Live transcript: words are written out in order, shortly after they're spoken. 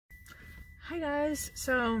Hi guys,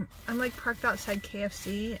 so I'm like parked outside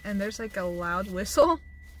KFC and there's like a loud whistle. I'm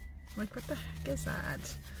like, what the heck is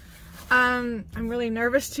that? I'm really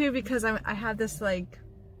nervous too because I have this like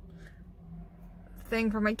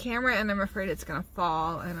thing for my camera and I'm afraid it's gonna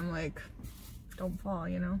fall, and I'm like, don't fall,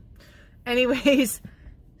 you know? Anyways,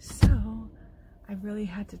 so I really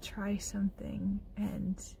had to try something,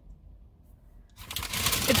 and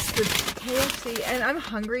it's the KFC, and I'm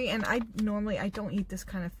hungry, and I don't eat this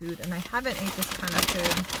kind of food, and I haven't ate this kind of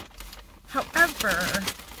food. However,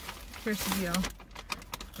 here's the deal.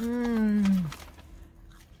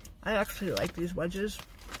 I actually like these wedges.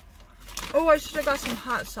 Oh, I should have got some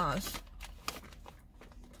hot sauce.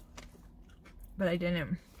 But I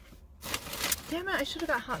didn't. Damn it, I should have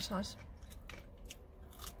got hot sauce.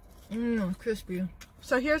 Crispy.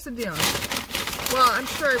 So here's the deal. Well, I'm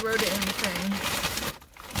sure I wrote it in the thing.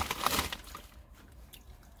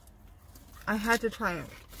 I had to try it.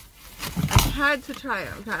 I had to try it,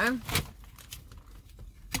 okay?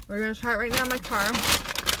 We're gonna try it right now in my car.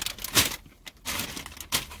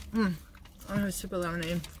 I'm gonna have a sip of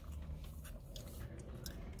lemonade.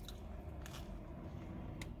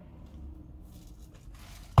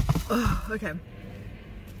 Oh, okay.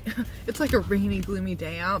 It's like a rainy, gloomy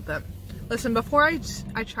day out, but listen, before I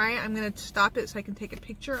try it, I'm gonna stop it so I can take a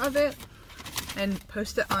picture of it and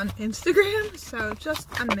post it on Instagram. So just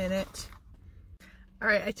a minute.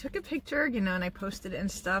 Alright, I took a picture, you know, and I posted it and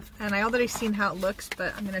stuff, and I already seen how it looks,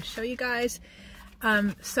 but I'm gonna show you guys.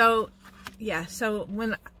 So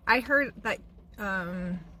when I heard that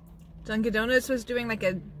Dunkin' Donuts was doing like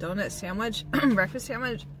a donut sandwich, breakfast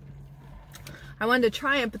sandwich, I wanted to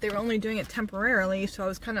try it, but they were only doing it temporarily, so I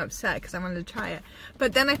was kind of upset because I wanted to try it.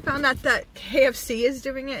 But then I found out that KFC is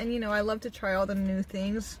doing it, and you know, I love to try all the new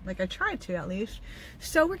things. Like, I tried to, at least.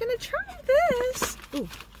 So we're gonna try this. Ooh.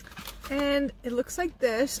 And it looks like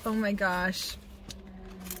this. Oh my gosh.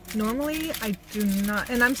 Normally, I do not,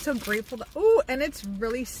 and I'm so grateful that, oh, and it's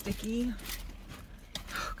really sticky.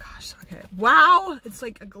 Oh gosh, okay. Wow, it's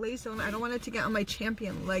like a glazed donut. I don't want it to get on my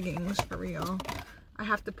Champion leggings, for real. I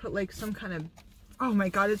have to put like some kind of, oh my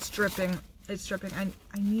god, it's dripping. It's dripping.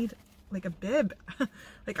 I need like a bib.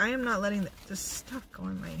 Like, I am not letting this stuff go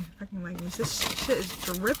on my fucking leggings. This shit is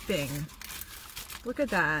dripping. Look at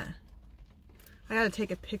that. I gotta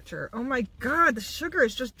take a picture. Oh my god, the sugar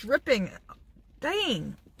is just dripping.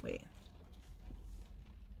 Dang. Wait.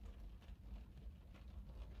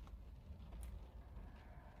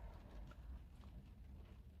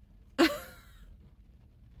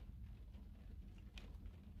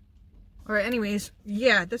 Alright, anyways,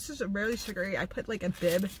 yeah, this is really sugary. I put like a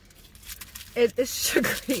bib. It is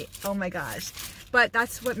sugary. Oh my gosh. But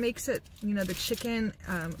that's what makes it, you know, the chicken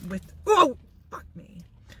with, oh, fuck me.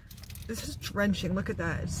 This is drenching. Look at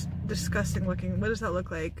that. It's disgusting looking. What does that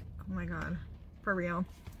look like? Oh my god. For real.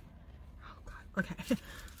 Oh god. Okay.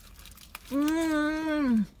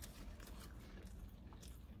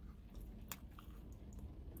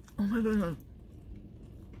 Oh my god.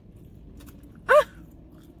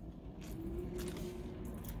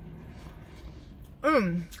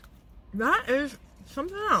 That is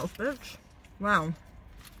something else, bitch. Wow.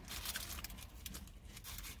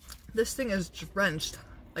 This thing is drenched.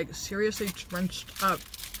 Like, seriously drenched up.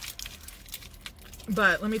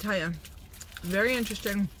 But let me tell you, very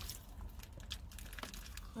interesting.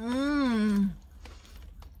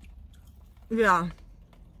 Yeah.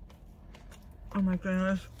 Oh my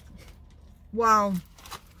goodness. Wow.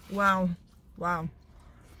 Wow. Wow.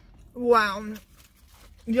 Wow.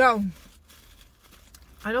 Yo.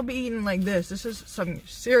 I don't be eating like this. This is some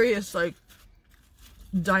serious, like,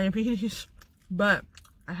 diabetes. But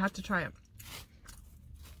I have to try it.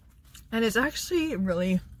 And it's actually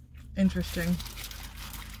really interesting.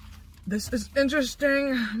 This is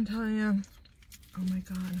interesting, I'm telling you. Oh my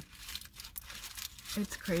god.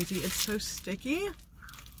 It's crazy. It's so sticky.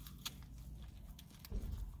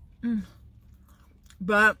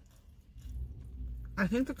 But I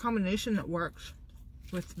think the combination that works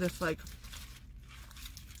with this, like,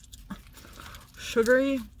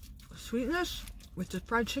 sugary sweetness with the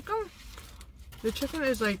fried chicken. The chicken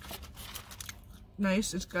is like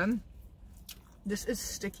nice, it's good. This is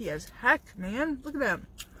sticky as heck, man. Look at that.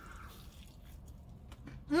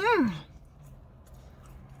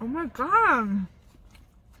 Oh my god.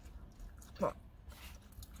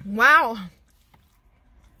 Wow.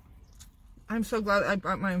 I'm so glad I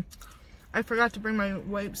brought I forgot to bring my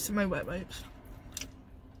wipes, my wet wipes.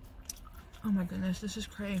 Oh my goodness, this is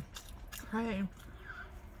cray. Cray.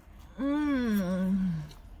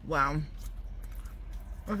 Wow.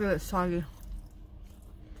 Look at that soggy.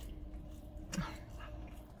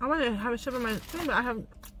 I want to have a sip of my thing, but I have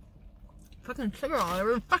fucking sugar all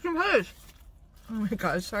over the fucking place. Oh my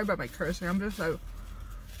god, sorry about my cursing. I'm just like,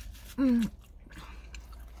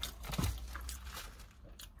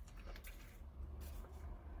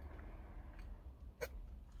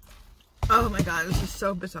 Oh my god, this is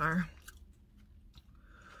so bizarre.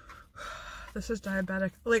 This is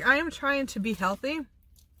diabetic. Like, I am trying to be healthy.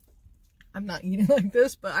 I'm not eating like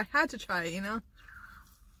this, but I had to try it, you know?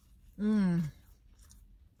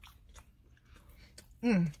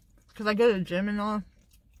 Because I go to the gym and all.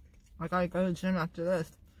 I gotta go to the gym after this.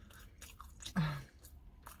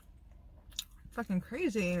 Fucking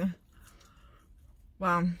crazy.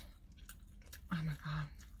 Wow. Oh my god.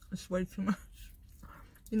 It's way too much.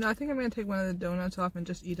 You know, I think I'm gonna take one of the donuts off and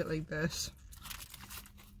just eat it like this.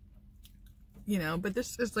 You know, but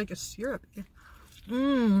this is like a syrup.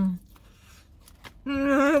 God,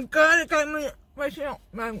 it got my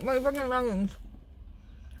fucking lungs.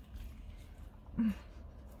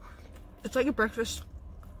 It's like a breakfast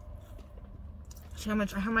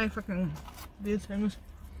sandwich. I have my fucking these things.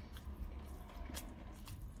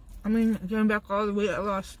 I mean, getting back all the weight I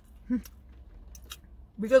lost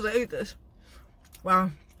because I ate this.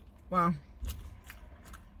 Wow, wow.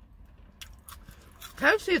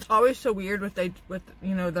 KFC, it's always so weird with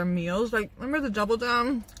you know, their meals. Like, remember the Double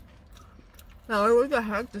Down? No, what the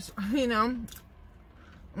heck? This, you know,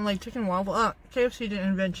 I'm like chicken waffle. KFC didn't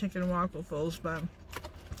invent chicken waffles, but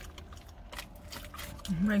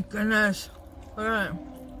oh my goodness. Alright,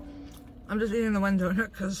 I'm just eating the one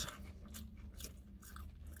donut because,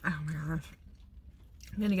 oh my gosh,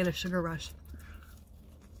 I'm gonna get a sugar rush.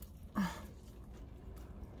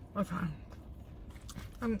 Okay.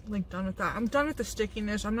 I'm like done with that. I'm done with the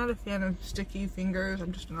stickiness. I'm not a fan of sticky fingers.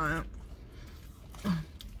 I'm just not. I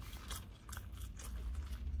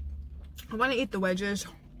want to eat the wedges.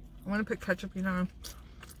 I want to put ketchup, you know.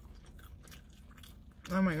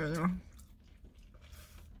 Oh my god.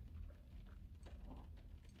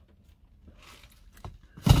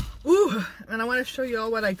 Ooh, and I want to show you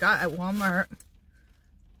all what I got at Walmart.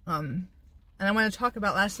 And I want to talk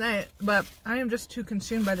about last night, but I am just too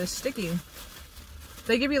consumed by this sticky.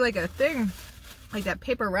 They give you like a thing, like that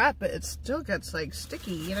paper wrap, but it still gets like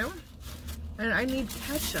sticky, you know? And I need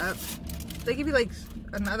ketchup. They give you like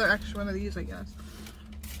another extra one of these, I guess.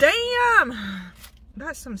 Damn!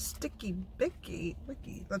 That's some sticky bicky.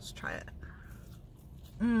 Let's try it.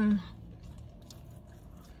 Oh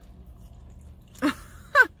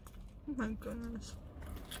my goodness.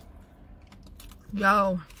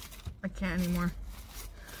 Yo, I can't anymore.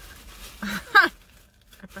 I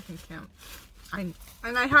fucking can't.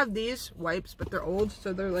 And I have these wipes, but they're old,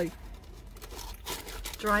 so they're like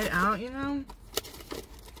dried out, you know?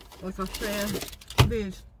 Like, I'll show you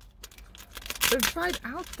these. They're dried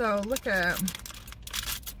out though. Look at them.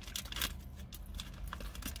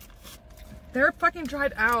 They're fucking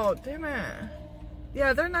dried out. Damn it.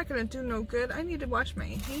 Yeah, they're not gonna do no good. I need to wash my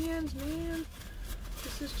hands, man.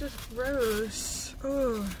 This is just gross.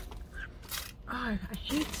 Oh, I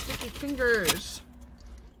hate sticky fingers.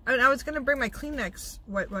 I mean, I was gonna bring my Kleenex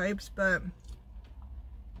wet wipes, but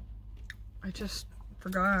I just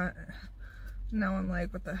forgot. Now I'm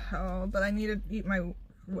like, what the hell? But I need to eat my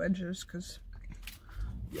wedges, because,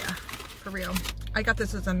 yeah, for real. I got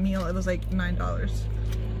this as a meal. It was like $9.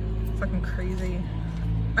 Fucking crazy.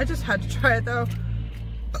 I just had to try it though.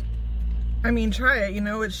 I mean, try it, you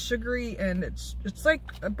know, it's sugary and it's like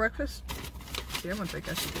a breakfast sandwich, I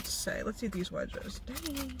guess you could say. Let's eat these wedges.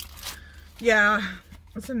 Dang. Yeah,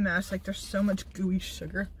 it's a mess. Like, there's so much gooey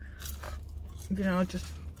sugar. You know, just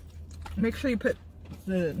make sure you put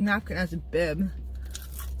the napkin as a bib.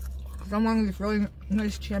 Because I'm wearing these really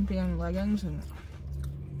nice Champion leggings and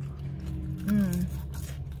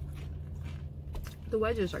the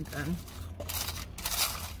wedges are good.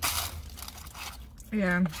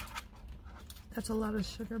 Yeah. That's a lot of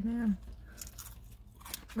sugar, man.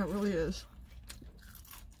 That really is.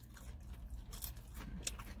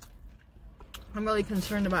 I'm really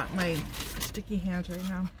concerned about my sticky hands right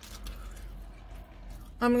now.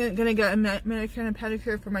 I'm gonna get a manicure and a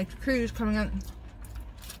pedicure for my cruise coming up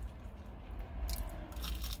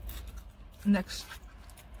next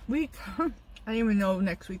week. I didn't even know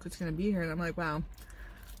next week was gonna be here, and I'm like, wow.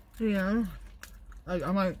 You know, like,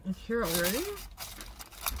 I'm like, it's here already?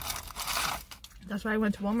 That's why I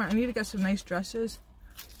went to Walmart. I need to get some nice dresses.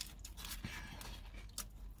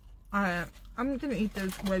 I'm gonna eat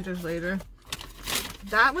those wedges later.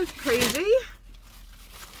 That was crazy.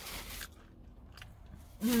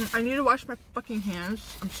 I need to wash my fucking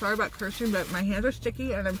hands. I'm sorry about cursing, but my hands are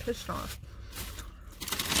sticky and I'm pissed off.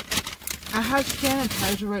 I have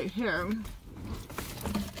sanitizer right here.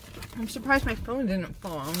 I'm surprised my phone didn't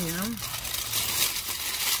fall, you know?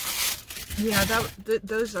 Yeah,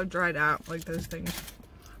 those are dried out, like those things.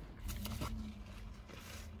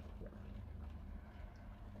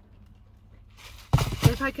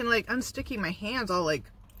 If I can like unsticky my hands, I'll like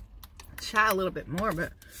chat a little bit more,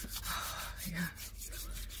 but yeah.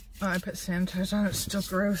 Oh, I put sanitizer on, it's still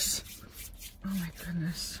gross. Oh my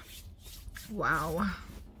goodness. Wow.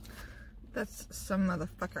 That's some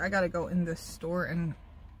motherfucker. I gotta go in this store and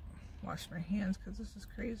wash my hands because this is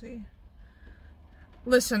crazy.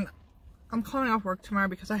 Listen, I'm calling off work tomorrow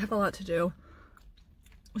because I have a lot to do.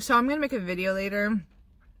 So I'm gonna make a video later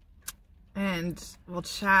and we'll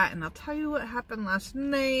chat and I'll tell you what happened last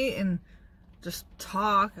night and just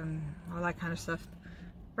talk and all that kind of stuff.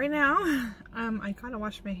 Right now, I gotta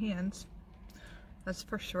wash my hands. That's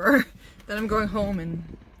for sure. Then I'm going home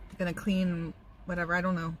and gonna clean whatever. I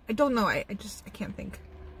don't know. I can't think.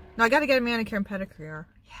 No, I gotta get a manicure and pedicure.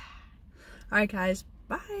 Yeah. Alright guys,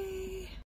 bye.